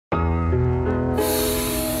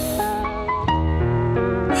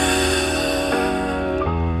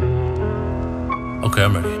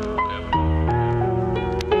Montgomery.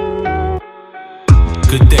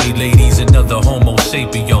 Good day, ladies, another Homo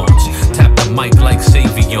sapiens. Tap the mic like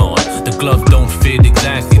Savion. The glove don't fit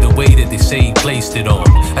exactly the way that they say he placed it on.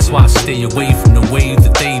 That's why I stay away from the wave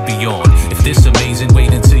that they be on. If this amazing,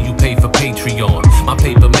 wait until you pay for Patreon. My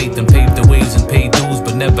paper made them pave the ways and pay dues,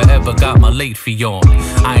 but never ever got my late fee on.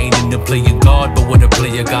 I ain't into playing God, but what a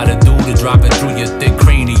player gotta do to drop it through your thick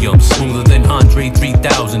cranium. Smoother than Andre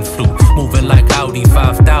 3000 flew, moving like Audi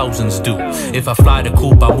 5000s do. If I fly the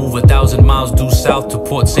coupe, I move 1,000 miles due south to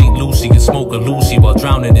Port St. Lucie and smoke a Lucy while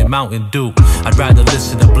drowning in Mountain Dew. I'd rather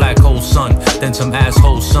listen to Black Hole Sun than some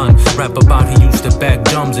asshole son rap about he used to back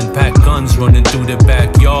drums and pack guns, running through the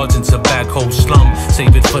backyards into back hole slum.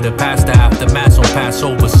 Save it for the pastor after mass on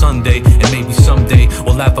Passover Sunday, and maybe someday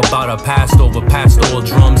we'll laugh about our past over past old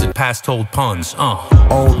drums and past old puns.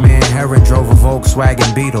 Old man Heron drove a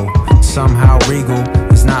Volkswagen Beetle. Somehow regal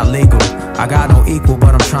is not legal. I got no equal,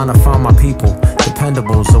 but I'm trying to find my people.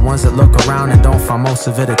 Dependables, the ones that look around and don't find most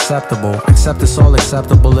of it acceptable. Except it's all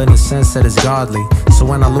acceptable in the sense that it's godly. So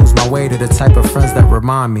when I lose my way to the type of friends that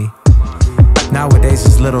remind me. Nowadays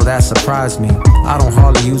it's little that surprised me. I don't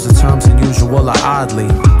hardly use the terms unusual or oddly.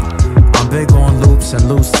 I'm big on loops and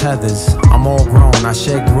loose tethers. I'm all grown, I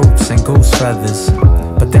share groups and goose feathers.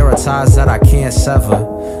 But there are ties that I can't sever,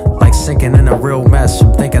 like sinking in a real mess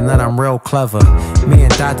from thinking that I'm real clever. Me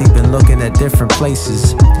and Dottie been looking at different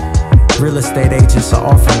places. Real estate agents are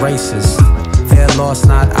often racist. Their loss,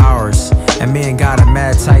 not ours. And me and God are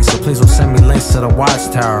mad tight, so please don't send me links to the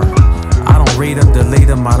watchtower. I don't read them, delete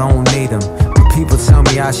them, I don't need them. But people tell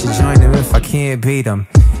me I should join them if I can't beat them.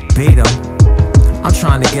 Beat them. I'm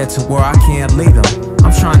trying to get to where I can't lead them.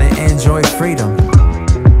 I'm trying to enjoy freedom.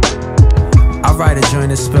 I write a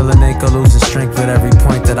joint and spill an ink or lose the strength with every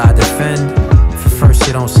point that I defend. If at first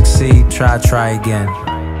you don't succeed, try again.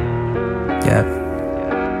 Yep.